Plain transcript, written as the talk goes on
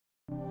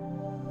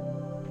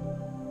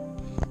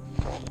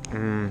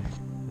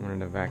Wanted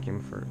to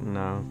vacuum for...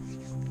 No.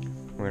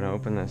 We're gonna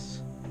open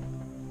this.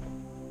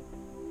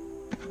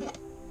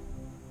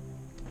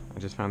 I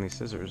just found these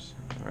scissors.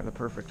 Alright, they're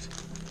perfect.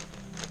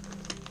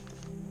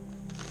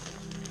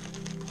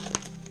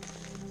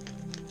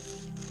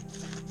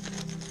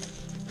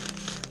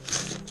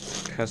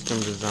 Custom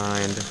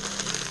designed.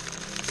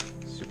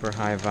 Super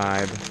high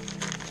vibe.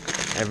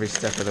 Every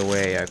step of the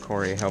way,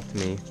 Corey helped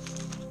me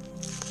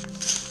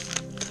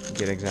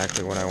get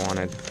exactly what I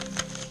wanted.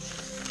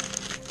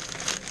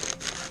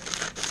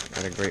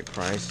 At a great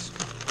price.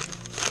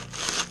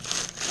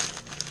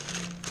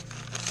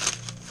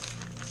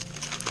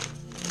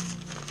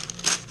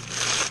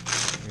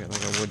 Got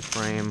like a wood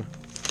frame.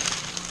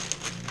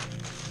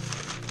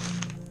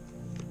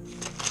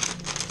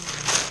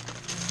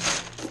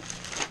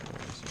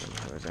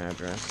 There's his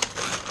address.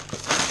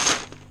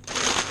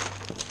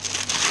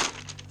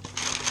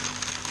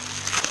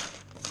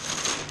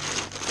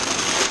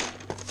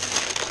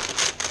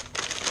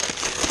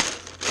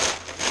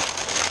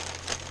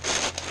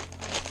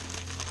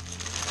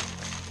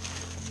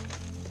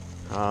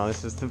 Oh,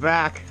 this is the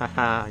back.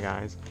 Haha,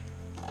 guys.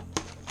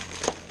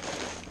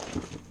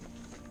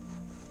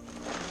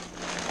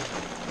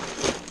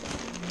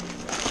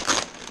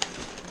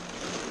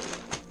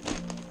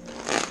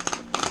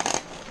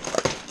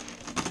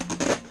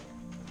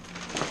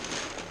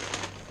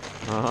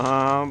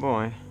 Oh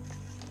boy.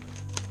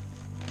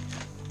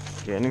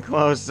 Getting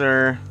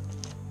closer.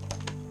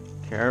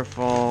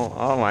 Careful.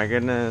 Oh my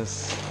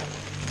goodness.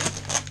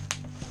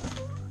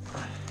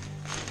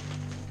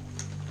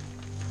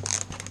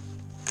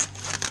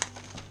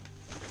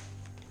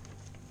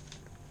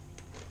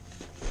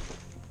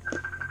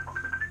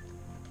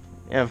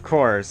 Yeah, of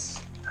course.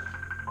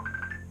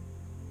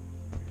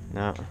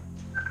 No.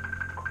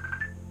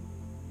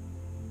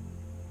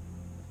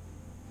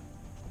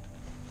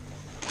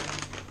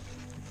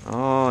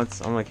 Oh, I'm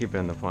gonna keep it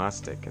in the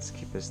plastic. Let's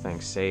keep this thing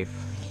safe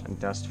and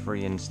dust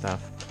free and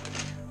stuff.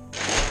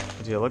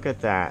 Would you look at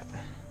that?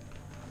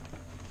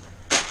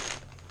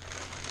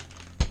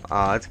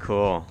 Oh, that's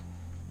cool.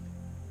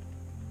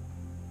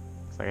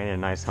 Looks like I need a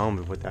nice home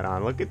to put that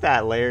on. Look at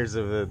that, layers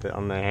of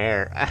on the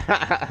hair.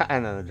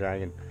 And then the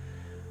dragon.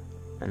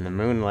 And the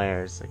moon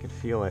layers, I could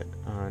feel it.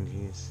 Oh,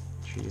 jeez.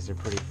 Trees are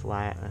pretty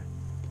flat.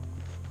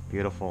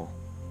 Beautiful.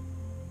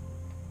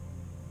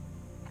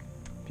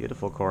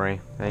 Beautiful, Corey.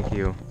 Thank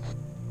you.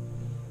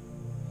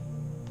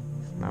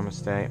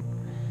 Namaste.